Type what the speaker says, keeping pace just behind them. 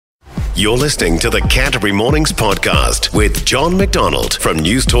You're listening to the Canterbury Mornings podcast with John MacDonald from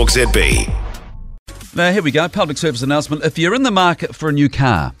News Talk ZB. Now, here we go. Public service announcement. If you're in the market for a new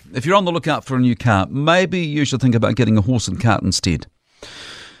car, if you're on the lookout for a new car, maybe you should think about getting a horse and cart instead.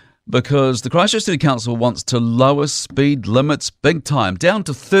 Because the Christchurch City Council wants to lower speed limits big time, down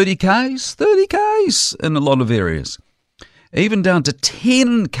to 30 k's in a lot of areas. Even down to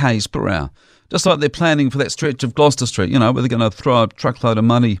 10 k's per hour. Just like they're planning for that stretch of Gloucester Street, where they're going to throw a truckload of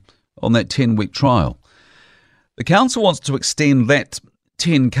money on that 10-week trial. The council wants to extend that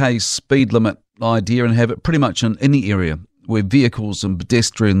 10k speed limit idea and have it pretty much in any area where vehicles and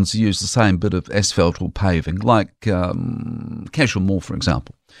pedestrians use the same bit of asphalt or paving, like Casual Mall, for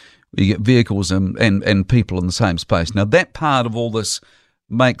example, where you get vehicles and people in the same space. Now, that part of all this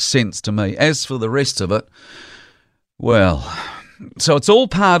makes sense to me. As for the rest of it, well, so it's all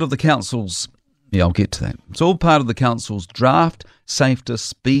part of the council's, I'll get to that. It's all part of the council's draft safer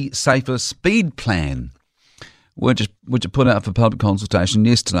speed plan, which are put out for public consultation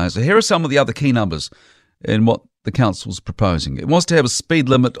yesterday. So here are some of the other key numbers in what the council's proposing. It wants to have a speed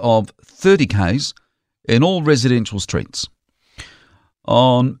limit of 30 k's in all residential streets.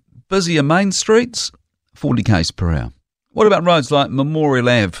 On busier main streets, 40 k's per hour. What about roads like Memorial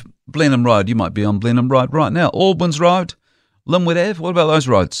Ave, Blenheim Rd? You might be on Blenheim Rd right now. Aldwins Road, Linwood Ave, what about those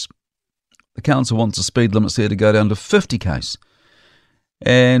roads? The council wants the speed limits there to go down to 50 k's.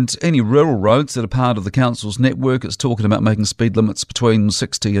 And any rural roads that are part of the council's network, it's talking about making speed limits between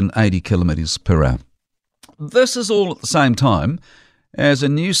 60 and 80 kilometres per hour. This is all at the same time as a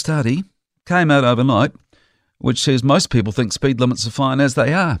new study came out overnight which says most people think speed limits are fine as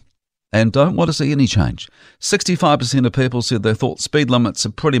they are and don't want to see any change. 65% of people said they thought speed limits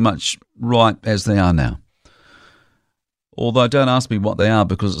are pretty much right as they are now. Although don't ask me what they are,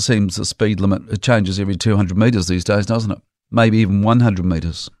 because it seems the speed limit changes every 200 metres these days, doesn't it? Maybe even 100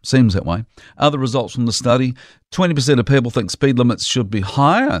 metres. Seems that way. Other results from the study, 20% of people think speed limits should be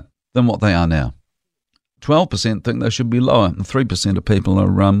higher than what they are now. 12% think they should be lower, and 3% of people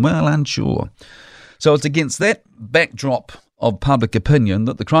are, unsure. So it's against that backdrop of public opinion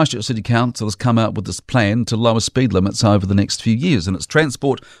that the Christchurch City Council has come out with this plan to lower speed limits over the next few years. And its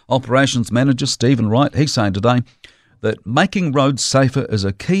Transport Operations Manager, Stephen Wright, he's saying today that making roads safer is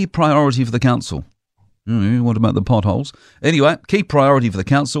a key priority for the council. What about the potholes? Anyway, key priority for the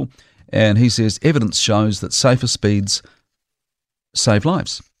council, and he says evidence shows that safer speeds save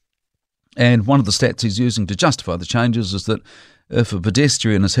lives. And one of the stats he's using to justify the changes is that if a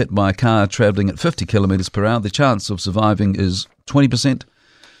pedestrian is hit by a car travelling at 50 kilometres per hour, the chance of surviving is 20%.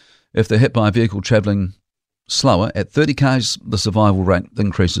 If they're hit by a vehicle travelling slower at 30 k's, the survival rate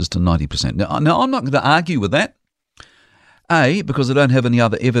increases to 90%. Now, I'm not going to argue with that. A, because I don't have any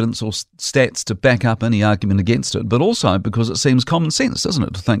other evidence or stats to back up any argument against it, but also because it seems common sense, doesn't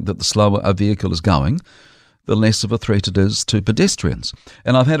it, to think that the slower a vehicle is going, the less of a threat it is to pedestrians.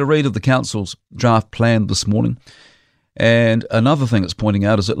 And I've had a read of the council's draft plan this morning, and another thing it's pointing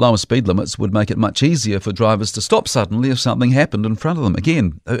out is that lower speed limits would make it much easier for drivers to stop suddenly if something happened in front of them.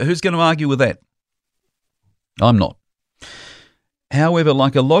 Again, who's going to argue with that? I'm not. However,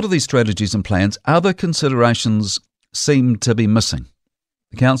 like a lot of these strategies and plans, other considerations seem to be missing.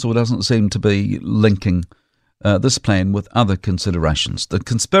 The council doesn't seem to be linking this plan with other considerations. The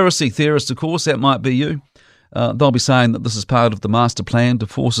conspiracy theorists, of course, that might be you. They'll be saying that this is part of the master plan to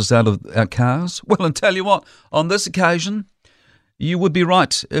force us out of our cars. Well, and tell you what, on this occasion, you would be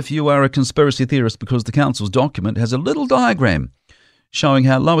right if you are a conspiracy theorist, because the council's document has a little diagram showing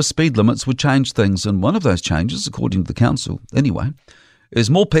how lower speed limits would change things. And one of those changes, according to the council anyway, is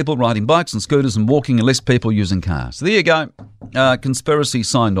more people riding bikes and scooters and walking and less people using cars. So there you go. Conspiracy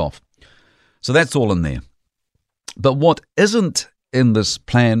signed off. So that's all in there. But what isn't in this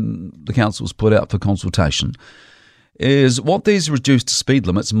plan the council's put out for consultation is what these reduced speed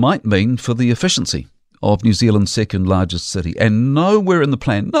limits might mean for the efficiency of New Zealand's second largest city. And nowhere in the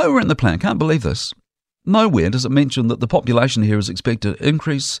plan, I can't believe this, nowhere does it mention that the population here is expected to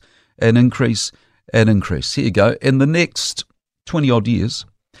increase and increase and increase. Here you go. In the next 20-odd years,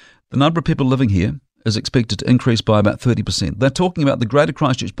 the number of people living here is expected to increase by about 30%. They're talking about the Greater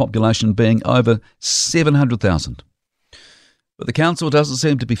Christchurch population being over 700,000. But the council doesn't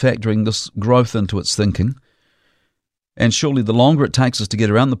seem to be factoring this growth into its thinking. And surely the longer it takes us to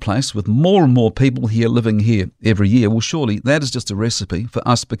get around the place with more and more people here living here every year, well, surely that is just a recipe for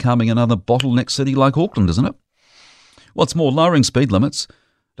us becoming another bottleneck city like Auckland, isn't it? What's more, lowering speed limits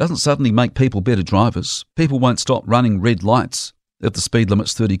doesn't suddenly make people better drivers. People won't stop running red lights if the speed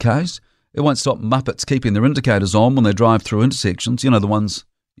limit's 30 k's. It won't stop muppets keeping their indicators on when they drive through intersections. The ones,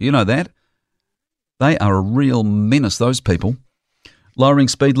 that. They are a real menace, those people. Lowering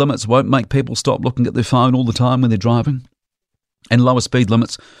speed limits won't make people stop looking at their phone all the time when they're driving. And lower speed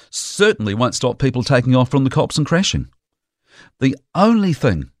limits certainly won't stop people taking off from the cops and crashing. The only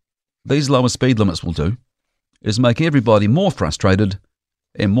thing these lower speed limits will do is make everybody more frustrated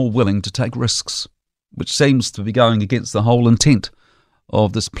and more willing to take risks, which seems to be going against the whole intent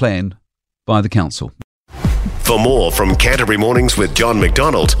of this plan by the council. For more from Canterbury Mornings with John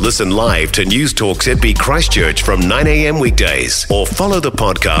MacDonald, listen live to News Talk ZB Christchurch from 9 a.m. weekdays or follow the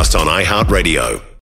podcast on iHeartRadio.